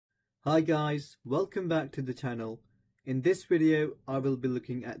Hi guys, welcome back to the channel. In this video, I will be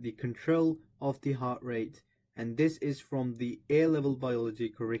looking at the control of the heart rate, and this is from the A-level biology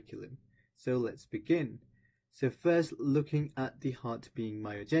curriculum. So let's begin. So first, looking at the heart being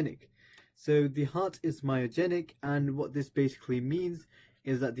myogenic. So the heart is myogenic, and what this basically means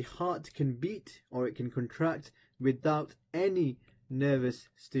is that the heart can beat or it can contract without any nervous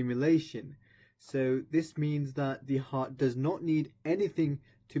stimulation. So this means that the heart does not need anything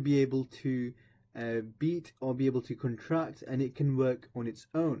to be able to beat or be able to contract, and it can work on its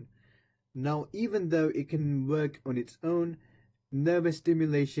own. Now, even though it can work on its own, nervous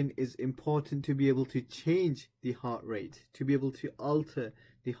stimulation is important to be able to change the heart rate, to be able to alter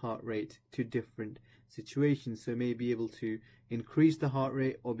the heart rate to different situations. So may be able to increase the heart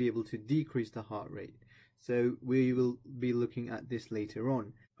rate or be able to decrease the heart rate. So we will be looking at this later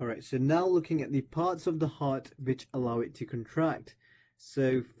on. Alright, so now looking at the parts of the heart which allow it to contract.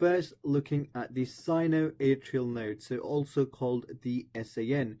 So first looking at the sinoatrial node, so also called the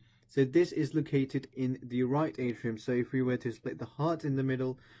SAN. So this is located in the right atrium. So if we were to split the heart in the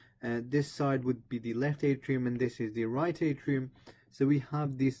middle, this side would be the left atrium and this is the right atrium. So we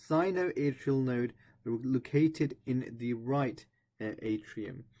have the sinoatrial node located in the right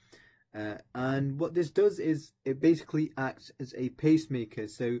atrium. And what this does is it basically acts as a pacemaker.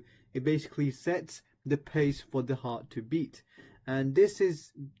 So it basically sets the pace for the heart to beat. And this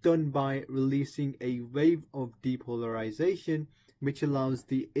is done by releasing a wave of depolarization, which allows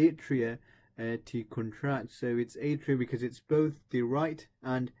the atria to contract. So it's atria because it's both the right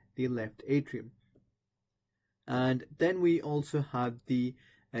and the left atrium. And then we also have the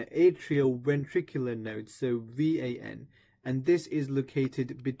atrioventricular node, so VAN, and this is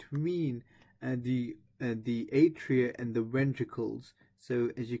located between the atria and the ventricles.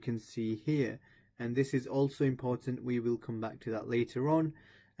 So as you can see here, and this is also important. We will come back to that later on.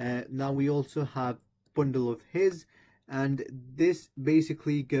 Now we also have bundle of His, and this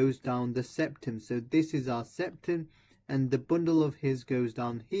basically goes down the septum. So this is our septum, and the bundle of His goes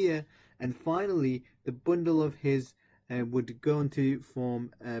down here, and finally the bundle of His would go on to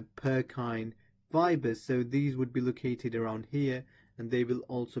form Purkinje fibers. So these would be located around here, and they will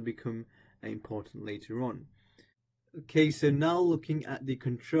also become important later on. Okay, so now looking at the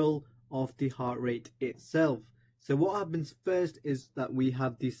control of the heart rate itself. So what happens first is that we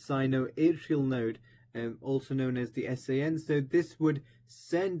have the sinoatrial node, also known as the SAN. So this would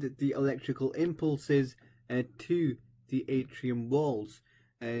send the electrical impulses to the atrium walls.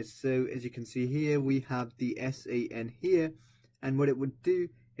 So as you can see here, we have the SAN here, and what it would do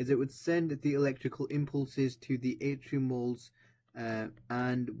is it would send the electrical impulses to the atrium walls,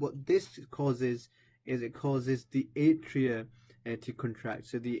 and what this causes is it causes the atria to contract.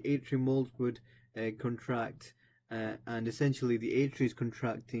 So the atrium walls would contract, and essentially the atria is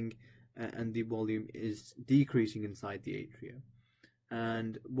contracting, and the volume is decreasing inside the atria.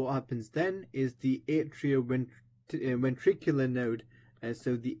 And what happens then is the atrioventricular node,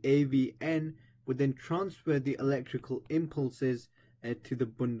 so the AVN, would then transfer the electrical impulses to the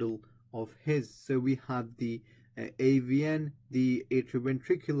bundle of His. So we have the AVN, the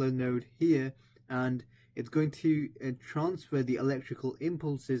atrioventricular node here, and it's going to transfer the electrical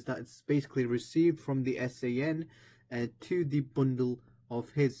impulses that's basically received from the SAN to the bundle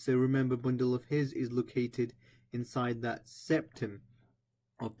of His. So remember, bundle of His is located inside that septum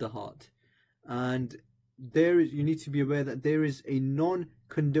of the heart. And you need to be aware that there is a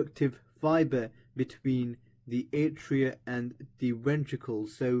non-conductive fiber between the atria and the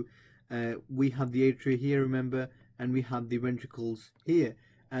ventricles. So we have the atria here, remember, and we have the ventricles here,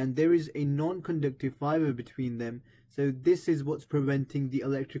 and there is a non-conductive fiber between them. So this is what's preventing the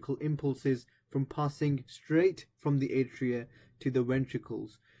electrical impulses from passing straight from the atria to the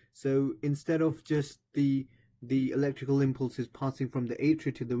ventricles. So instead of just the electrical impulses passing from the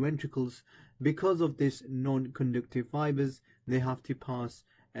atria to the ventricles, because of this non-conductive fibers, they have to pass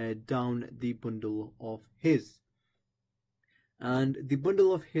down the bundle of His. And the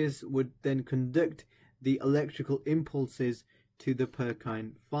bundle of His would then conduct the electrical impulses to the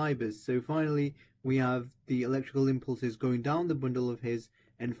Purkinje fibers. So finally we have the electrical impulses going down the bundle of His,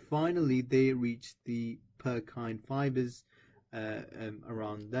 and finally they reach the Purkinje fibers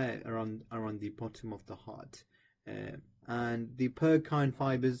around there, around the bottom of the heart. And the Purkinje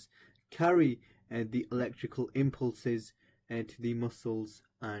fibers carry the electrical impulses to the muscles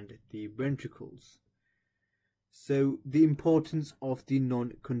and the ventricles. So the importance of the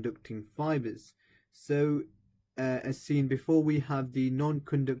non-conducting fibers. So as seen before, we have the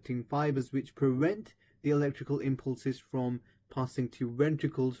non-conducting fibers which prevent the electrical impulses from passing to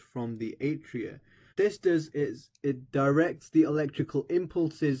ventricles from the atria. This does is it directs the electrical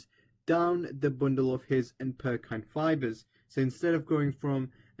impulses down the bundle of His and Purkinje fibers. So instead of going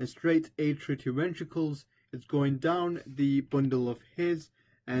from a straight atria to ventricles, it's going down the bundle of His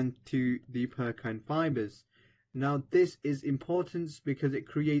and to the Purkinje fibers. Now this is important because it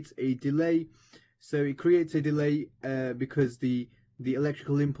creates a delay. So it creates a delay because the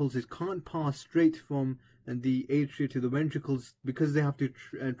electrical impulses can't pass straight from the atria to the ventricles, because they have to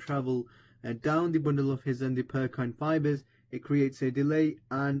travel down the bundle of His and the Purkinje fibers. It creates a delay,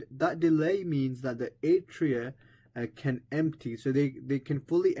 and that delay means that the atria can empty, so they can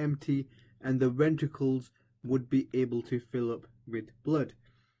fully empty, and the ventricles would be able to fill up with blood.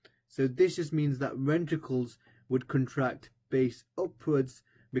 So this just means that ventricles would contract base upwards,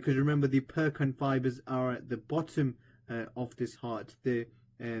 because remember the Purkinje fibers are at the bottom of this heart.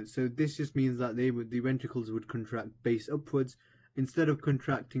 So this just means that the ventricles would contract base upwards instead of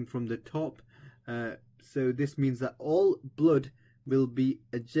contracting from the top. So this means that all blood will be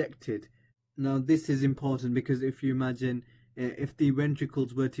ejected. Now this is important because if you imagine if the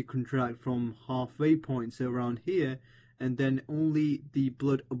ventricles were to contract from halfway point, so around here, and then only the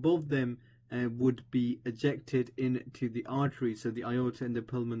blood above them would be ejected into the artery, so the aorta and the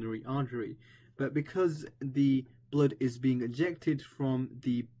pulmonary artery. But because the blood is being ejected from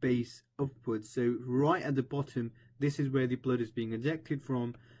the base upwards, so right at the bottom, this is where the blood is being ejected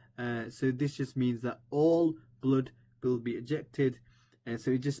from. So this just means that all blood will be ejected, and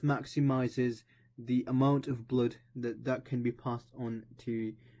so it just maximizes the amount of blood that can be passed on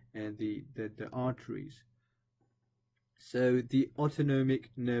to the arteries. So the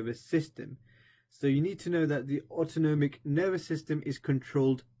autonomic nervous system. So you need to know that the autonomic nervous system is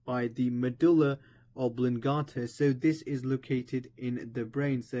controlled by the medulla oblongata. So this is located in the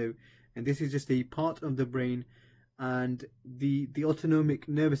brain. And this is just a part of the brain, and the autonomic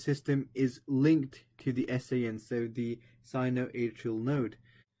nervous system is linked to the SAN, so the sinoatrial node.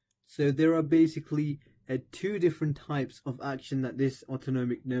 So there are basically two different types of action that this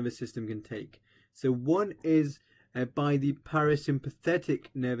autonomic nervous system can take. So one is by the parasympathetic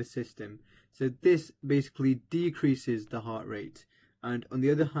nervous system. So this basically decreases the heart rate. And on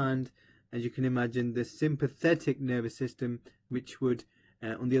the other hand, as you can imagine, the sympathetic nervous system, which would,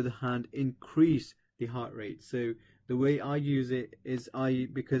 on the other hand, increase the heart rate. So the way I use it is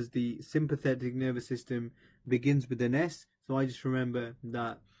because the sympathetic nervous system begins with an S, so I just remember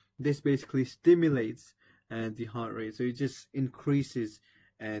that this basically stimulates the heart rate. So it just increases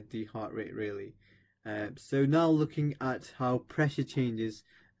the heart rate, really. So now looking at how pressure changes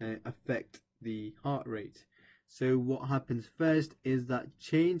affect the heart rate. So what happens first is that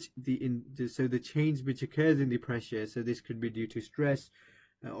the change which occurs in the pressure, so this could be due to stress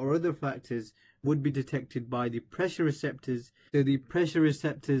or other factors, would be detected by the pressure receptors. So the pressure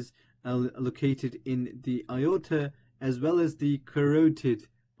receptors are located in the aorta as well as the carotid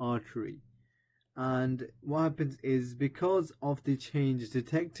artery. And what happens is, because of the change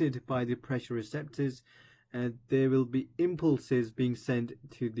detected by the pressure receptors, there will be impulses being sent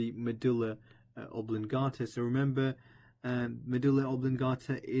to the medulla oblongata. So remember, medulla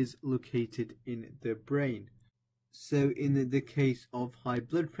oblongata is located in the brain. So in the case of high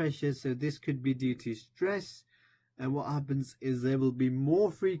blood pressure, so this could be due to stress, and what happens is there will be more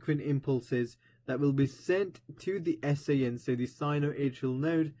frequent impulses that will be sent to the SAN, so the sinoatrial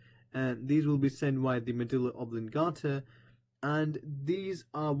node, and these will be sent via the medulla oblongata, and these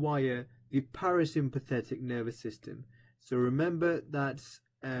are via the parasympathetic nervous system. So remember that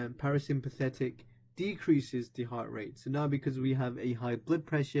parasympathetic decreases the heart rate. So now, because we have a high blood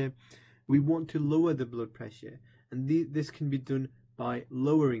pressure, we want to lower the blood pressure, and this can be done by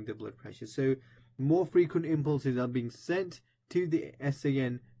lowering the blood pressure. So more frequent impulses are being sent to the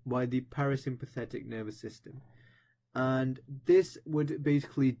SAN by the parasympathetic nervous system, and this would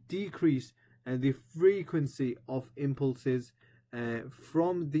basically decrease the frequency of impulses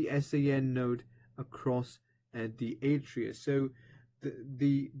from the SAN node across the atria. So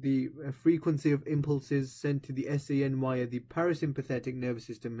the frequency of impulses sent to the SAN via the parasympathetic nervous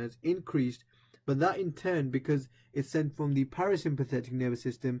system has increased, but that in turn, because it's sent from the parasympathetic nervous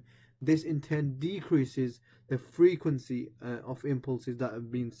system, this in turn decreases the frequency of impulses that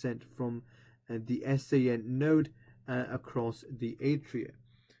have been sent from the SAN node across the atria.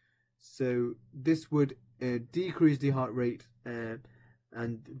 So this would decrease the heart rate,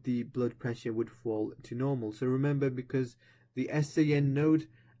 and the blood pressure would fall to normal. So remember, because the SAN node,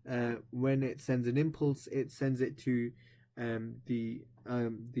 when it sends an impulse, it sends it to the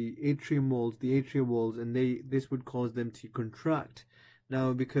atrial walls, and this would cause them to contract.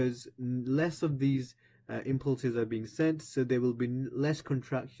 Now, because less of these impulses are being sent, so there will be less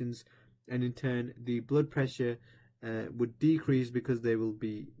contractions, and in turn the blood pressure would decrease, because there will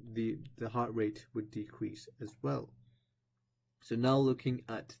be the heart rate would decrease as well. So now looking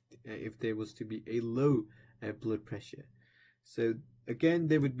at if there was to be a low blood pressure. So again,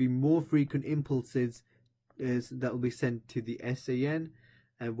 there would be more frequent impulses that will be sent to the SAN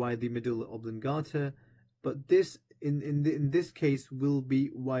via the medulla oblongata, but this in this case will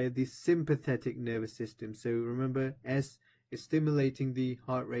be via the sympathetic nervous system. So remember, S is stimulating the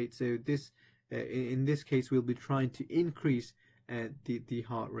heart rate. So this in this case we'll be trying to increase the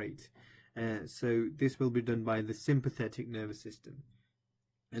heart rate. So this will be done by the sympathetic nervous system,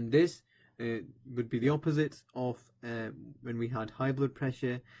 and this would be the opposite of when we had high blood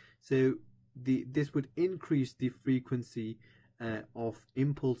pressure. So this would increase the frequency of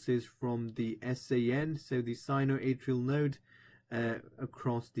impulses from the SAN, so the sinoatrial node,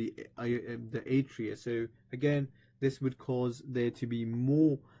 across the atria. So again, this would cause there to be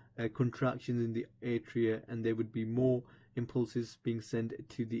more contractions in the atria, and there would be more impulses being sent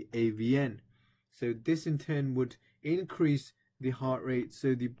to the AVN. So this in turn would increase the heart rate,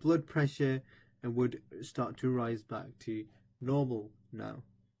 so the blood pressure would start to rise back to normal now.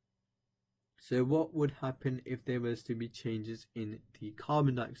 So what would happen if there was to be changes in the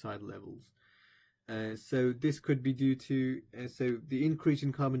carbon dioxide levels? So this could be due to, so the increase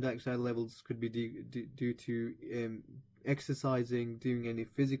in carbon dioxide levels could be due to exercising, doing any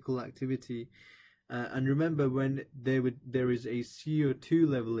physical activity. And remember, when there is a CO2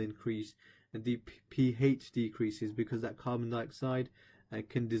 level increase, the pH decreases, because that carbon dioxide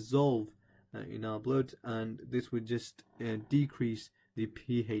can dissolve in our blood, and this would just decrease the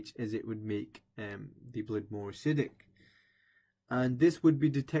pH, as it would make the blood more acidic. And this would be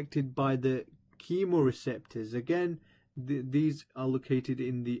detected by the chemoreceptors. Again, these are located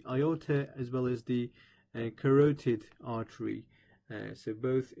in the aorta as well as the carotid artery. So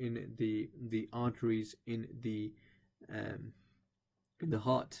both in the arteries in the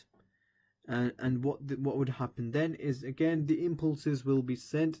heart. And what would happen then is, again, the impulses will be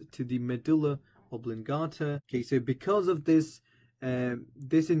sent to the medulla oblongata. Okay, so because of this,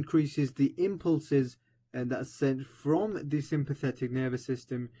 this increases the impulses that are sent from the sympathetic nervous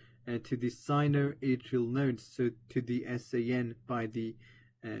system to the sinoatrial nodes, so to the SAN by the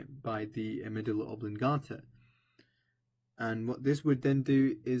medulla oblongata. And what this would then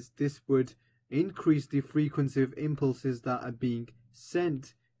do is this would increase the frequency of impulses that are being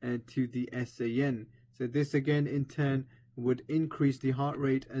sent to the SAN. So this again in turn would increase the heart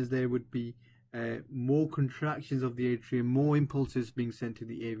rate, as there would be more contractions of the atrium, more impulses being sent to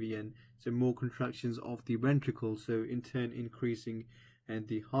the AVN, so more contractions of the ventricle, so in turn increasing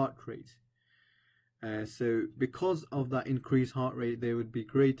the heart rate. So because of that increased heart rate, there would be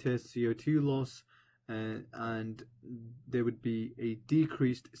greater CO2 loss, and there would be a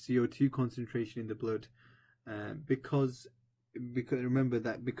decreased CO2 concentration in the blood, because remember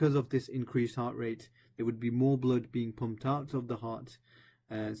that because of this increased heart rate, there would be more blood being pumped out of the heart,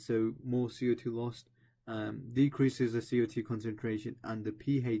 so more CO2 lost, decreases the CO2 concentration, and the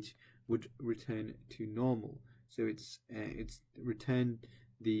pH would return to normal. So it's returned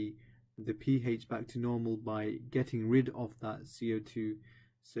the pH back to normal by getting rid of that CO2.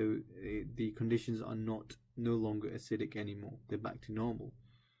 So the conditions are no longer acidic anymore. They're back to normal.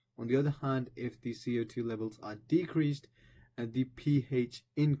 On the other hand, if the CO2 levels are decreased, the pH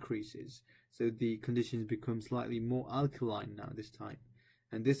increases. So the conditions become slightly more alkaline now this time.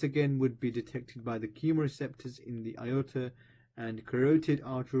 And this again would be detected by the chemoreceptors in the aorta and carotid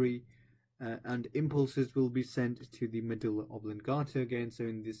artery, and impulses will be sent to the medulla oblongata again, so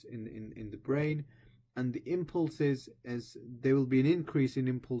in the brain. And the impulses, as there will be an increase in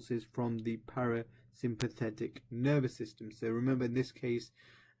impulses from the parasympathetic nervous system. So remember, in this case,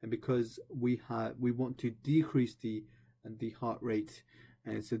 because we want to decrease the heart rate,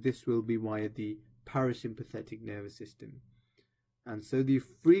 and so this will be via the parasympathetic nervous system. And so the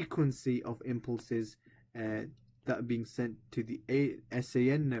frequency of impulses that are being sent to the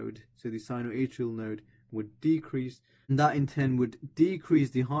SAN node, so the sinoatrial node, would decrease. And that in turn would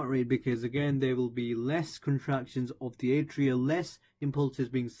decrease the heart rate, because again there will be less contractions of the atria, less impulses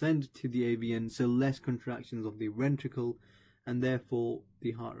being sent to the AVN, so less contractions of the ventricle, and therefore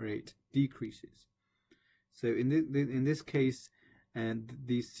the heart rate decreases. So in this case,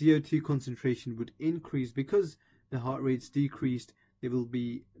 the CO2 concentration would increase because the heart rate's decreased. There will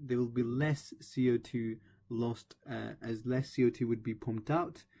be less CO2 lost, as less CO2 would be pumped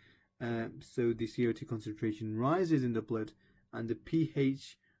out. So the CO2 concentration rises in the blood, and the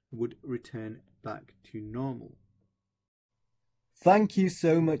pH would return back to normal. Thank you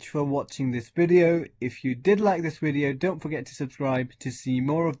so much for watching this video. If you did like this video, don't forget to subscribe to see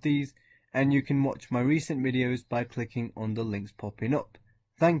more of these, and you can watch my recent videos by clicking on the links popping up.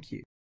 Thank you.